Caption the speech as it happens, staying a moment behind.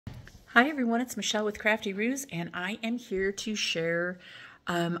Hi everyone, it's Michelle with Crafty Ruse, and I am here to share.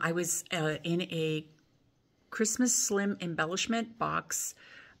 I was in a Christmas Slim embellishment box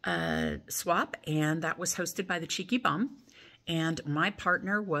swap, and that was hosted by the Cheeky Bum, and my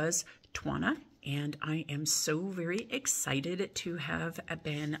partner was Twyanna, and I am so very excited to have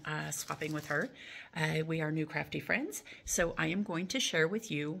been swapping with her. We are new crafty friends, so I am going to share with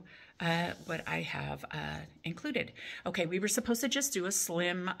you what I have included. Okay, we were supposed to just do a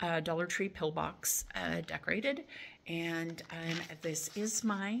slim Dollar Tree pillbox decorated, and this is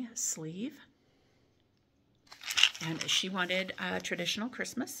my sleeve. And she wanted traditional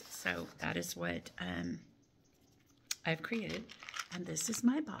Christmas, so that is what I've created. And this is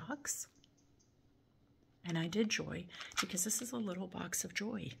my box. And I did joy because this is a little box of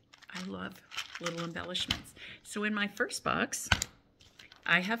joy. I love little embellishments. So in my first box,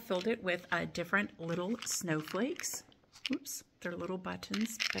 I have filled it with different little snowflakes. Oops, they're little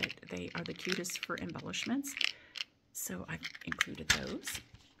buttons, but they are the cutest for embellishments. So I've included those.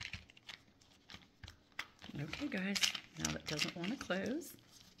 Okay, guys, now that doesn't want to close.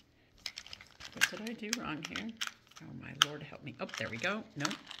 What did I do wrong here? Oh, my Lord, help me. Oh, there we go.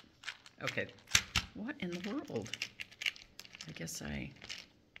 Nope. Okay. What in the world? I guess I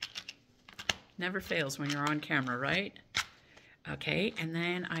never fails when you're on camera, right? Okay, and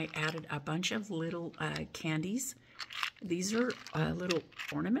then I added a bunch of little candies. These are little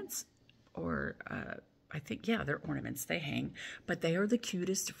ornaments, or I think, yeah, they're ornaments. They hang, but they are the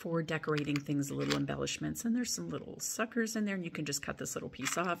cutest for decorating things, little embellishments. And there's some little suckers in there, and you can just cut this little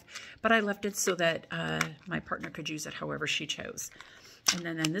piece off. But I left it so that my partner could use it however she chose. And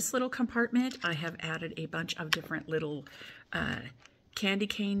then in this little compartment, I have added a bunch of different little candy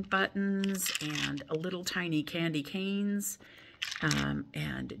cane buttons and a little tiny candy canes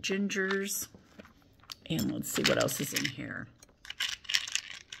and gingers. And let's see what else is in here.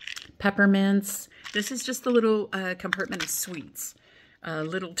 Peppermints. This is just the little compartment of sweets. A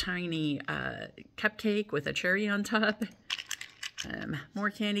little tiny cupcake with a cherry on top. More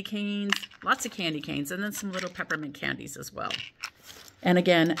candy canes. Lots of candy canes. And then some little peppermint candies as well. And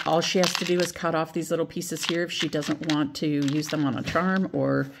again, all she has to do is cut off these little pieces here if she doesn't want to use them on a charm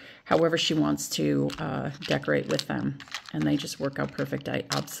or however she wants to decorate with them. And they just work out perfect. I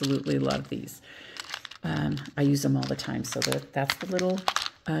absolutely love these. I use them all the time. So that's the little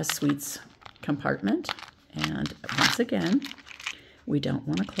sweets compartment. And once again, we don't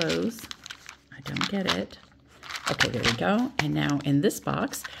want to close. I don't get it. Okay, there we go. And now in this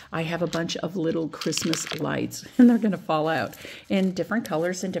box, I have a bunch of little Christmas lights, and they're going to fall out in different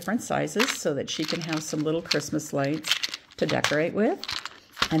colors and different sizes so that she can have some little Christmas lights to decorate with.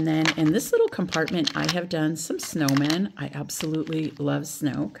 And then in this little compartment, I have done some snowmen. I absolutely love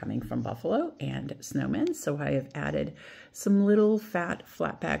snow coming from Buffalo and snowmen. So I have added some little fat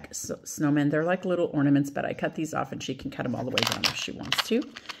flatback snowmen. They're like little ornaments, but I cut these off and she can cut them all the way down if she wants to.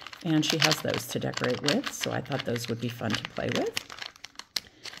 And she has those to decorate with, so I thought those would be fun to play with.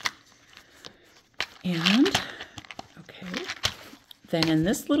 And, okay, then in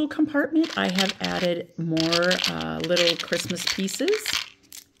this little compartment, I have added more little Christmas pieces.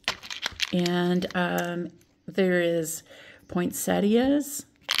 And there is poinsettias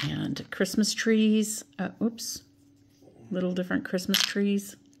and Christmas trees. Oops, little different Christmas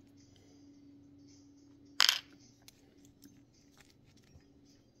trees.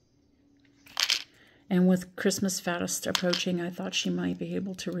 And with Christmas fast approaching, I thought she might be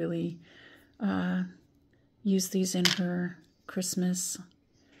able to really use these in her Christmas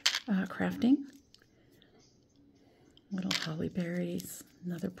crafting. Little holly berries,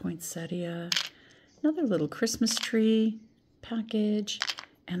 another poinsettia, another little Christmas tree package,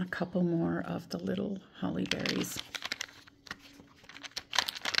 and a couple more of the little holly berries.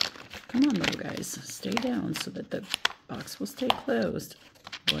 Come on, little guys, stay down so that the box will stay closed.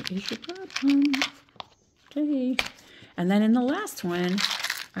 What is your problem? Okay, and then in the last one,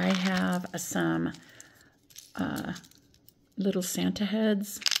 I have some little Santa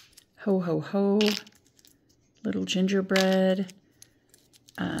heads, ho, ho, ho, little gingerbread,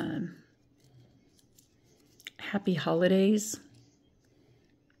 happy holidays,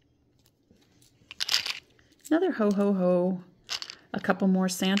 another ho, ho, ho, a couple more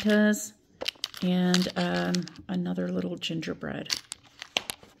Santas, and another little gingerbread.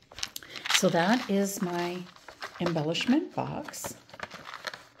 So that is my embellishment box.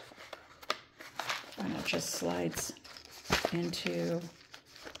 And it just slides into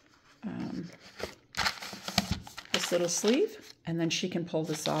this little sleeve. And then she can pull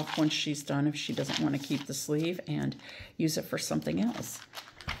this off once she's done if she doesn't want to keep the sleeve and use it for something else.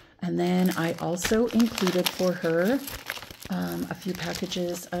 And then I also included for her a few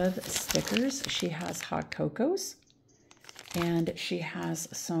packages of stickers. She has hot cocos, and she has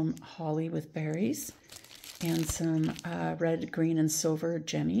some holly with berries, and some red, green, and silver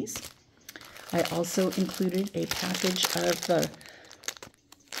jemmies. I also included a package of the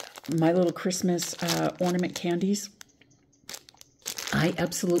My Little Christmas ornament candies. I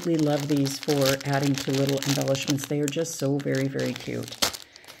absolutely love these for adding to little embellishments. They are just so very, very cute.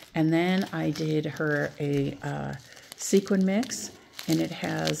 And then I did her a sequin mix, and it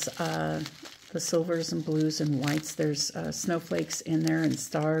has the silvers and blues and whites. There's snowflakes in there, and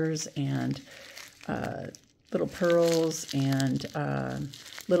stars, and little pearls, and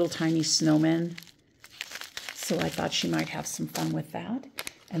little tiny snowmen. So I thought she might have some fun with that.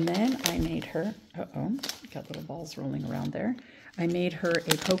 And then I made her, got little balls rolling around there. I made her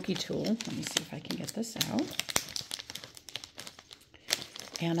a pokey tool. Let me see if I can get this out.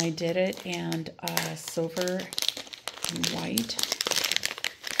 And I did it in silver and white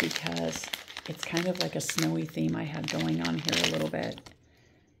because it's kind of like a snowy theme I had going on here a little bit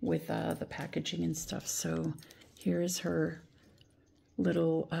with the packaging and stuff. So here's her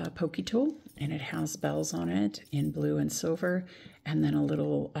little pokey tool, and it has bells on it in blue and silver, and then a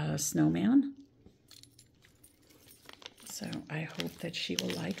little snowman. So I hope that she will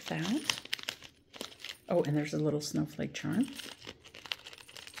like that. Oh, and there's a little snowflake charm.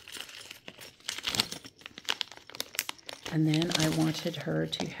 And then I wanted her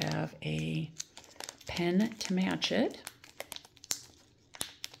to have a pen to match it.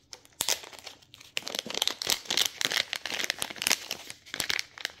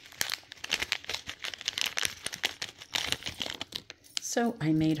 So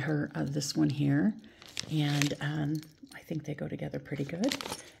I made her this one here, and I think they go together pretty good.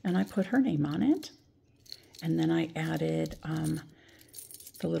 And I put her name on it. And then I added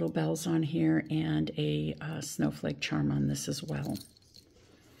the little bells on here and a snowflake charm on this as well.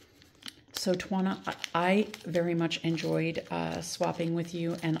 So Twyanna, I very much enjoyed swapping with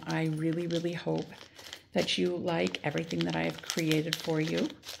you, and I really, really hope that you like everything that I have created for you.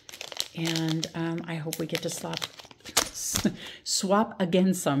 And I hope we get to swap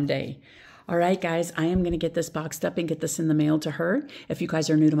again someday. All right, guys, I am going to get this boxed up and get this in the mail to her. If you guys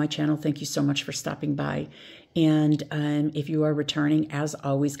are new to my channel, thank you so much for stopping by. And if you are returning, as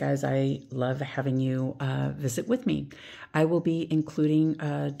always, guys, I love having you visit with me. I will be including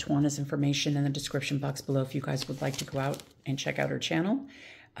Twanna's information in the description box below if you guys would like to go out and check out her channel.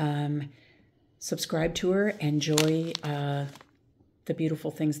 Subscribe to her. Enjoy the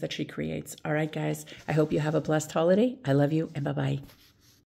beautiful things that she creates. All right, guys, I hope you have a blessed holiday. I love you, and bye-bye.